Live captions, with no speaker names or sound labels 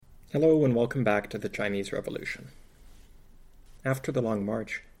Hello and welcome back to the Chinese Revolution. After the Long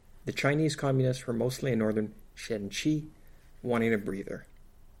March, the Chinese communists were mostly in northern Shanxi, wanting a breather.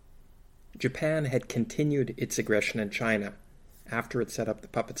 Japan had continued its aggression in China after it set up the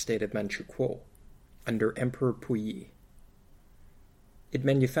puppet state of Manchukuo under Emperor Puyi. It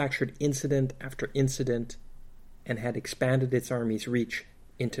manufactured incident after incident and had expanded its army's reach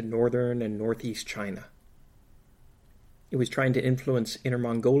into northern and northeast China. It was trying to influence Inner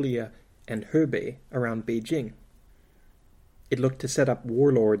Mongolia and Hebei around Beijing. It looked to set up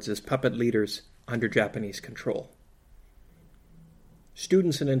warlords as puppet leaders under Japanese control.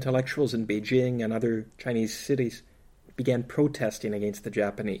 Students and intellectuals in Beijing and other Chinese cities began protesting against the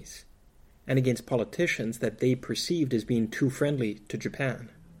Japanese and against politicians that they perceived as being too friendly to Japan.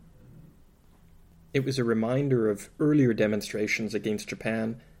 It was a reminder of earlier demonstrations against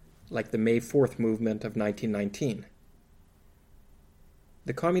Japan, like the May 4th movement of 1919.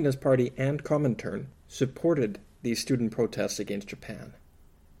 The Communist Party and Comintern supported these student protests against Japan.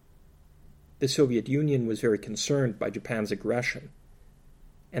 The Soviet Union was very concerned by Japan's aggression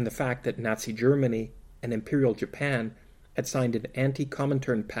and the fact that Nazi Germany and Imperial Japan had signed an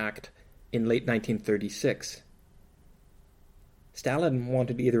anti-Comintern pact in late 1936. Stalin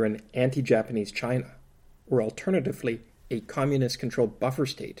wanted either an anti-Japanese China or alternatively a communist-controlled buffer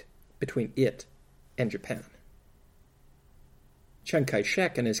state between it and Japan. Chiang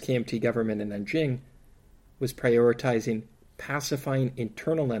Kai-shek and his KMT government in Nanjing was prioritizing pacifying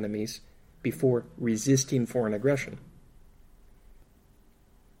internal enemies before resisting foreign aggression.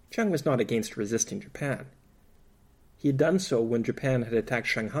 Chiang was not against resisting Japan. He had done so when Japan had attacked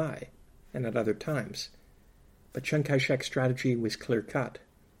Shanghai and at other times. But Chiang Kai-shek's strategy was clear-cut.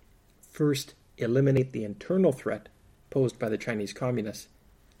 First, eliminate the internal threat posed by the Chinese communists,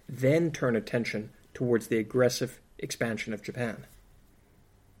 then turn attention towards the aggressive expansion of Japan.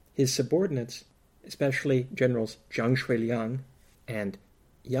 His subordinates, especially Generals Zhang Shuiliang and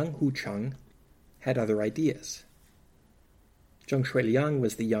Yang Hucheng, had other ideas. Zhang Shuiliang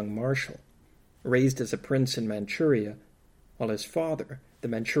was the young marshal, raised as a prince in Manchuria, while his father, the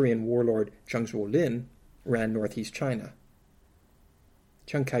Manchurian warlord Zhang Zuolin, ran northeast China.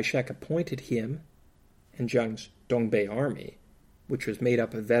 Chiang Kai-shek appointed him and Zhang's Dongbei army, which was made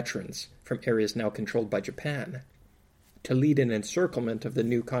up of veterans from areas now controlled by Japan, to lead an encirclement of the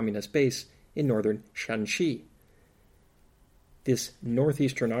new communist base in northern Shanxi. This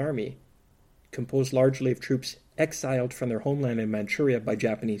northeastern army, composed largely of troops exiled from their homeland in Manchuria by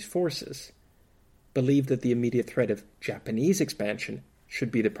Japanese forces, believed that the immediate threat of Japanese expansion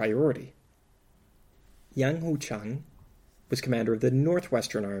should be the priority. Yang Hucheng was commander of the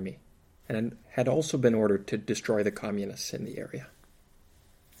northwestern army and had also been ordered to destroy the communists in the area.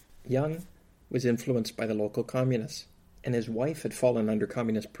 Yang was influenced by the local communists, and his wife had fallen under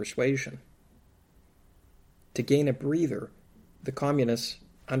communist persuasion. To gain a breather, the communists,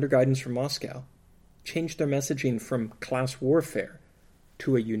 under guidance from Moscow, changed their messaging from class warfare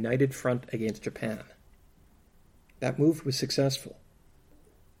to a united front against Japan. That move was successful.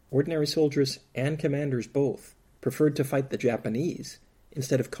 Ordinary soldiers and commanders both preferred to fight the Japanese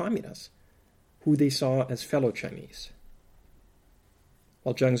instead of communists, who they saw as fellow Chinese.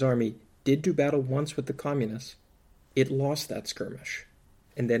 While Zhang's army did do battle once with the communists, it lost that skirmish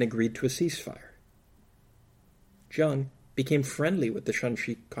and then agreed to a ceasefire. Zhang became friendly with the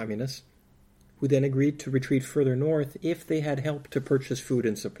Shanxi communists, who then agreed to retreat further north if they had help to purchase food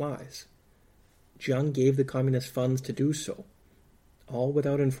and supplies. Zhang gave the communists funds to do so, all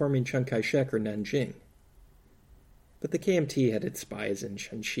without informing Chiang Kai-shek or Nanjing. But the KMT had its spies in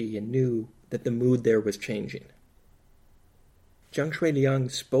Shanxi and knew that the mood there was changing. Zhang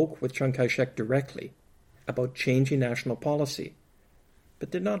Shuiliang spoke with Chiang Kai-shek directly about changing national policy,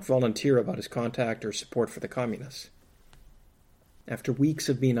 but did not volunteer about his contact or support for the communists. After weeks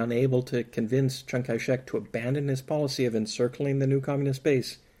of being unable to convince Chiang Kai-shek to abandon his policy of encircling the new communist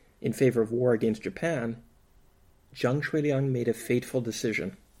base in favor of war against Japan, Zhang Shuiliang made a fateful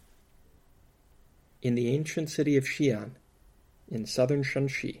decision. In the ancient city of Xi'an, in southern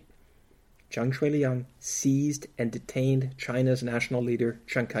Shanxi, Zhang Shuiliang seized and detained China's national leader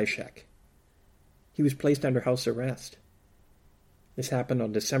Chiang Kai-shek. He was placed under house arrest. This happened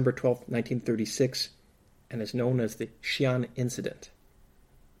on December 12, 1936, and is known as the Xi'an Incident.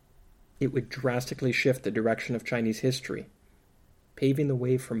 It would drastically shift the direction of Chinese history, paving the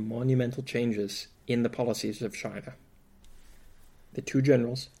way for monumental changes in the policies of China. The two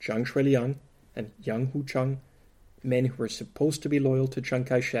generals, Zhang Shuiliang and Yang Hucheng, men who were supposed to be loyal to Chiang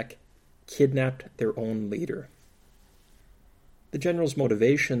Kai-shek, kidnapped their own leader. The generals'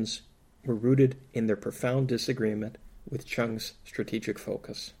 motivations were rooted in their profound disagreement with Chiang's strategic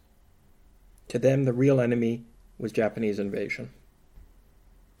focus. To them, the real enemy was Japanese invasion.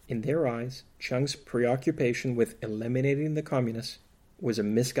 In their eyes, Chiang's preoccupation with eliminating the communists was a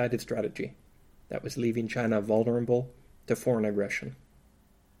misguided strategy that was leaving China vulnerable to foreign aggression.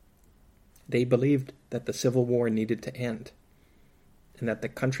 They believed that the civil war needed to end, and that the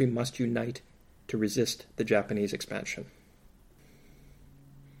country must unite to resist the Japanese expansion.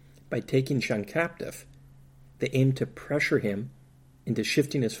 By taking Chiang captive, they aimed to pressure him into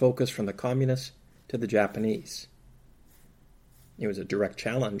shifting his focus from the communists to the Japanese. It was a direct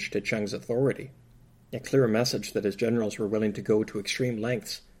challenge to Chiang's authority, a clear message that his generals were willing to go to extreme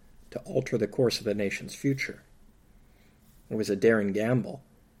lengths to alter the course of the nation's future. It was a daring gamble,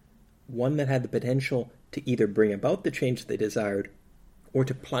 one that had the potential to either bring about the change they desired or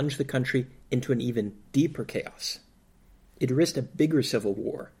to plunge the country into an even deeper chaos. It risked a bigger civil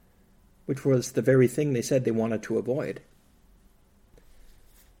war, which was the very thing they said they wanted to avoid.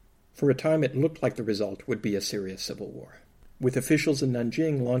 For a time, it looked like the result would be a serious civil war, with officials in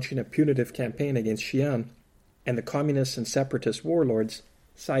Nanjing launching a punitive campaign against Xi'an and the communist and separatist warlords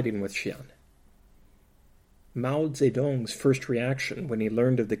siding with Xi'an. Mao Zedong's first reaction when he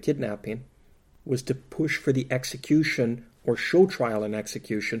learned of the kidnapping was to push for the execution or show trial and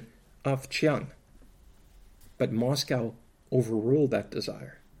execution of Chiang. But Moscow overruled that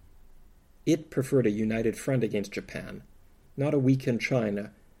desire. It preferred a united front against Japan, not a weakened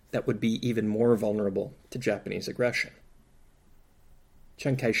China that would be even more vulnerable to Japanese aggression.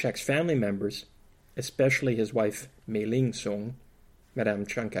 Chiang Kai-shek's family members, especially his wife Mei Ling-sung, Madame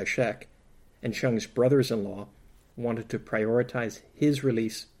Chiang Kai-shek, and Chiang's brothers-in-law, wanted to prioritize his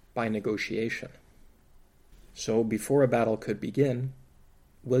release by negotiation. So, before a battle could begin,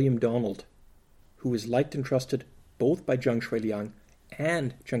 William Donald, who was liked and trusted both by Zhang Shuiliang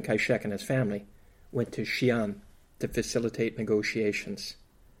and Chiang Kai-shek and his family, went to Xi'an to facilitate negotiations.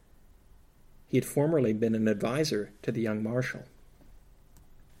 He had formerly been an advisor to the young marshal.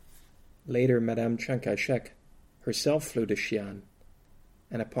 Later, Madame Chiang Kai-shek herself flew to Xi'an,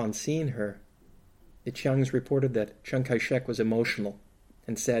 and upon seeing her, the Chiangs reported that Chiang Kai-shek was emotional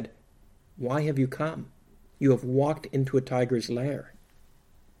and said, "Why have you come? You have walked into a tiger's lair."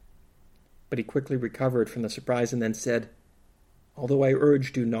 But he quickly recovered from the surprise and then said, "Although I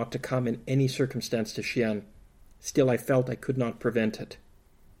urged you not to come in any circumstance to Xi'an, still I felt I could not prevent it.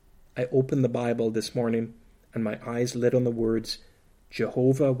 I opened the Bible this morning, and my eyes lit on the words,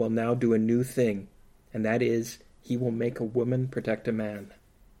 'Jehovah will now do a new thing, and that is, he will make a woman protect a man.'"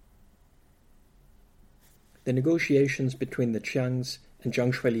 The negotiations between the Chiangs and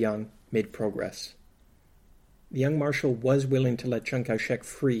Zhang Shuiliang made progress. The young marshal was willing to let Chiang Kai-shek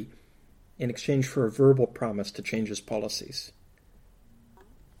free in exchange for a verbal promise to change his policies.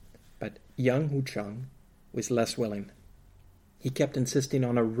 But young Hu Chang was less willing. He kept insisting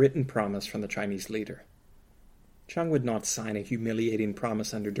on a written promise from the Chinese leader. Chiang would not sign a humiliating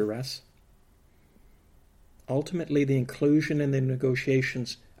promise under duress. Ultimately, the inclusion in the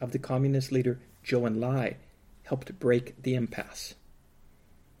negotiations of the communist leader Zhou Enlai helped break the impasse.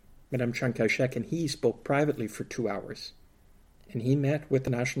 Madame Chiang Kai-shek and he spoke privately for 2 hours, and he met with the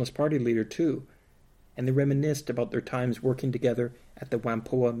Nationalist Party leader too, and they reminisced about their times working together at the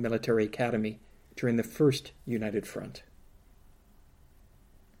Whampoa Military Academy during the First United Front.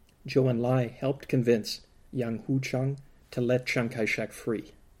 Zhou Enlai helped convince young Hu Chang to let Chiang Kai-shek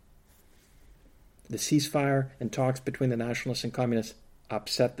free. The ceasefire and talks between the nationalists and communists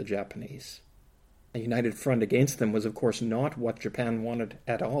upset the Japanese. A united front against them was, of course, not what Japan wanted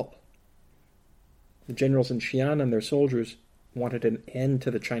at all. The generals in Xi'an and their soldiers wanted an end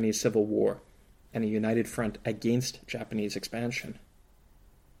to the Chinese Civil War and a united front against Japanese expansion.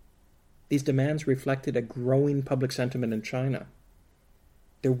 These demands reflected a growing public sentiment in China.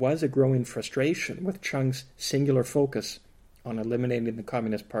 There was a growing frustration with Chiang's singular focus on eliminating the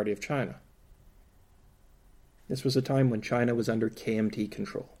Communist Party of China. This was a time when China was under KMT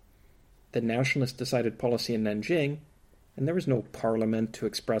control. The nationalists decided policy in Nanjing, and there was no parliament to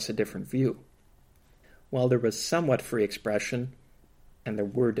express a different view. While there was somewhat free expression, and there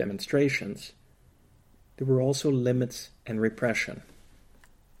were demonstrations, there were also limits and repression.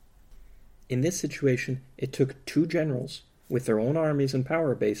 In this situation, it took two generals with their own armies and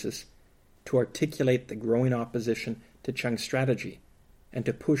power bases to articulate the growing opposition to Chiang's strategy and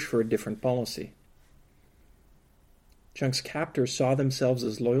to push for a different policy. Chiang's captors saw themselves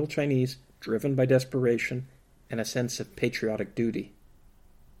as loyal Chinese driven by desperation and a sense of patriotic duty.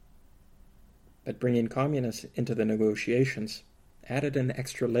 But bringing communists into the negotiations added an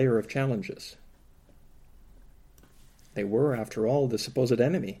extra layer of challenges. They were, after all, the supposed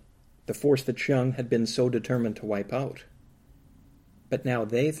enemy, the force that Chiang had been so determined to wipe out. But now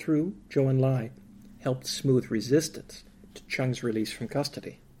they, through Zhou Enlai, helped smooth resistance to Chiang's release from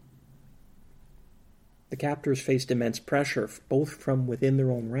custody. The captors faced immense pressure, both from within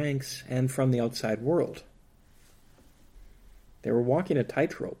their own ranks and from the outside world. They were walking a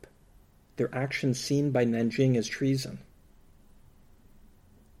tightrope, their actions seen by Nanjing as treason.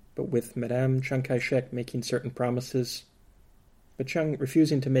 But with Madame Chiang Kai-shek making certain promises, but Chiang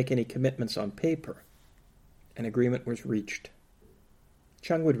refusing to make any commitments on paper, an agreement was reached.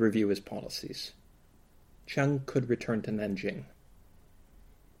 Chiang would review his policies. Chiang could return to Nanjing.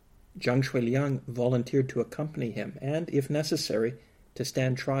 Zhang Shuiliang volunteered to accompany him and, if necessary, to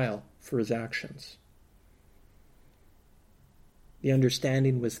stand trial for his actions. The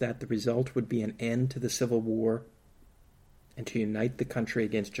understanding was that the result would be an end to the civil war and to unite the country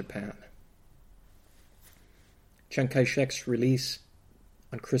against Japan. Chiang Kai-shek's release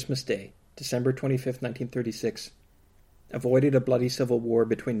on Christmas Day, December 25, 1936, avoided a bloody civil war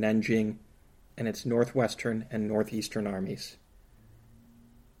between Nanjing and its northwestern and northeastern armies.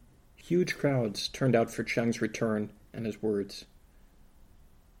 Huge crowds turned out for Chiang's return and his words.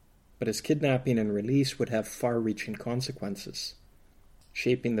 But his kidnapping and release would have far-reaching consequences,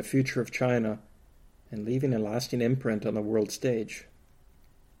 shaping the future of China and leaving a lasting imprint on the world stage.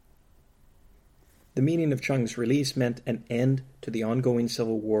 The meaning of Chiang's release meant an end to the ongoing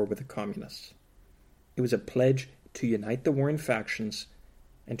civil war with the communists. It was a pledge to unite the warring factions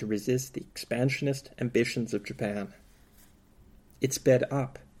and to resist the expansionist ambitions of Japan. It sped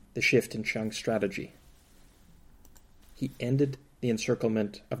up the shift in Chiang's strategy. He ended the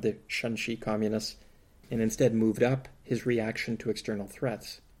encirclement of the Shanxi communists and instead moved up his reaction to external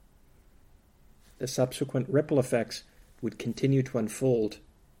threats. The subsequent ripple effects would continue to unfold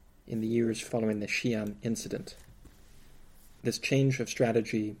in the years following the Xi'an incident. This change of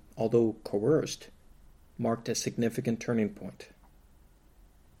strategy, although coerced, marked a significant turning point.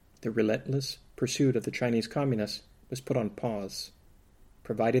 The relentless pursuit of the Chinese communists was put on pause,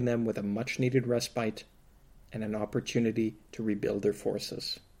 providing them with a much-needed respite and an opportunity to rebuild their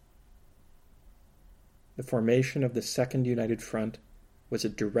forces. The formation of the Second United Front was a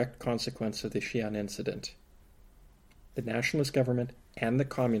direct consequence of the Xi'an incident. The nationalist government and the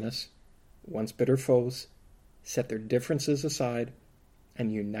communists, once bitter foes, set their differences aside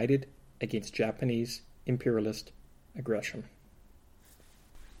and united against Japanese imperialist aggression.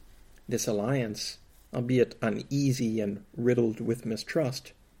 This alliance, albeit uneasy and riddled with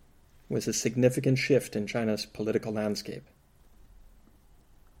mistrust, was a significant shift in China's political landscape.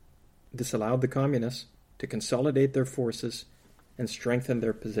 This allowed the communists to consolidate their forces and strengthen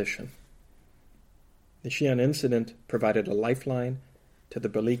their position. The Xi'an incident provided a lifeline to the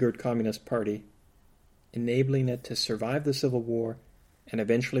beleaguered Communist Party, enabling it to survive the Civil War and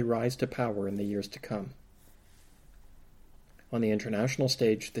eventually rise to power in the years to come. On the international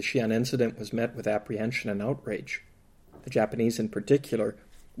stage, the Xi'an incident was met with apprehension and outrage. The Japanese, in particular,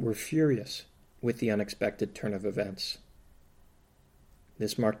 were furious with the unexpected turn of events.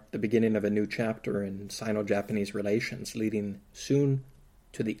 This marked the beginning of a new chapter in Sino-Japanese relations, leading soon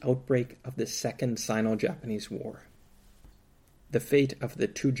to the outbreak of the Second Sino-Japanese War. The fate of the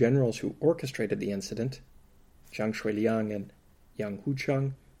two generals who orchestrated the incident, Zhang Shuiliang and Yang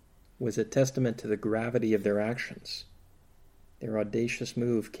Hucheng, was a testament to the gravity of their actions. Their audacious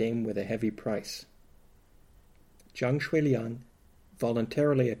move came with a heavy price. Zhang Shuiliang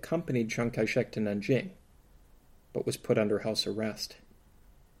voluntarily accompanied Chiang Kai-shek to Nanjing, but was put under house arrest.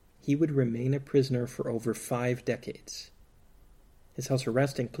 He would remain a prisoner for over 5 decades. His house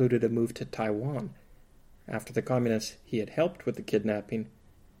arrest included a move to Taiwan, after the communists he had helped with the kidnapping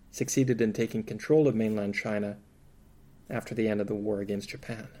succeeded in taking control of mainland China after the end of the war against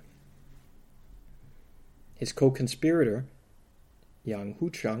Japan. His co-conspirator, Yang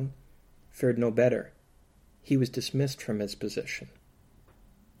Hucheng, fared no better. He was dismissed from his position.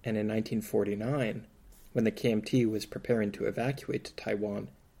 And in 1949, when the KMT was preparing to evacuate to Taiwan,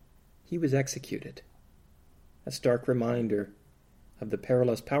 he was executed, a stark reminder of the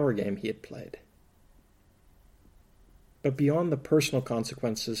perilous power game he had played. But beyond the personal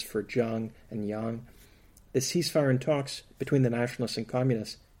consequences for Zhang and Yang, the ceasefire and talks between the nationalists and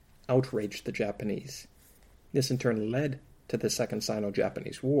communists outraged the Japanese. This in turn led to the Second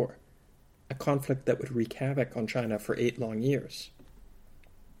Sino-Japanese War, a conflict that would wreak havoc on China for 8 long years.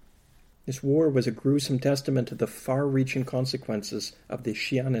 This war was a gruesome testament to the far-reaching consequences of the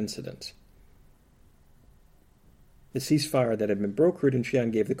Xi'an incident. The ceasefire that had been brokered in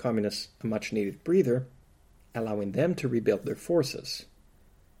Chiang gave the communists a much-needed breather, allowing them to rebuild their forces.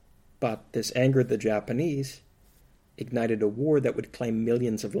 But this angered the Japanese, ignited a war that would claim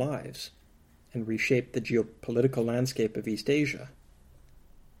millions of lives, and reshape the geopolitical landscape of East Asia.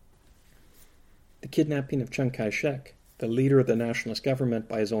 kidnapping of Chiang Kai-shek, the leader of the nationalist government,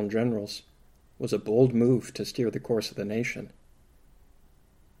 by his own generals, was a bold move to steer the course of the nation.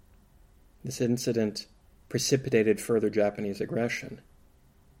 This incident precipitated further Japanese aggression.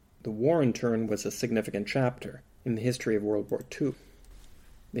 The war, in turn, was a significant chapter in the history of World War II.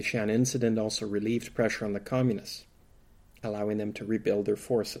 The Xi'an incident also relieved pressure on the communists, allowing them to rebuild their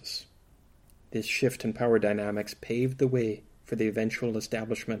forces. This shift in power dynamics paved the way for the eventual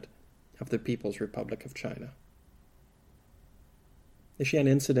establishment of the People's Republic of China. The Xi'an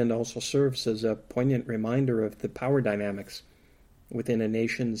incident also serves as a poignant reminder of the power dynamics within a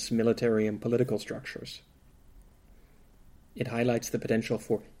nation's military and political structures. It highlights the potential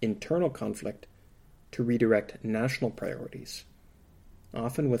for internal conflict to redirect national priorities,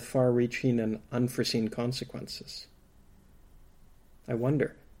 often with far-reaching and unforeseen consequences. I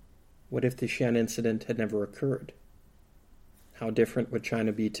wonder, what if the Xi'an incident had never occurred? How different would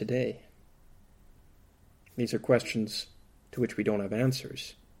China be today? These are questions to which we don't have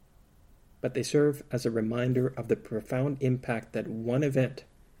answers, but they serve as a reminder of the profound impact that one event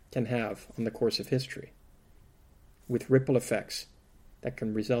can have on the course of history, with ripple effects that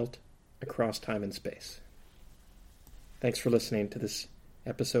can result across time and space. Thanks for listening to this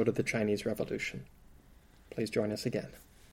episode of the Chinese Revolution. Please join us again.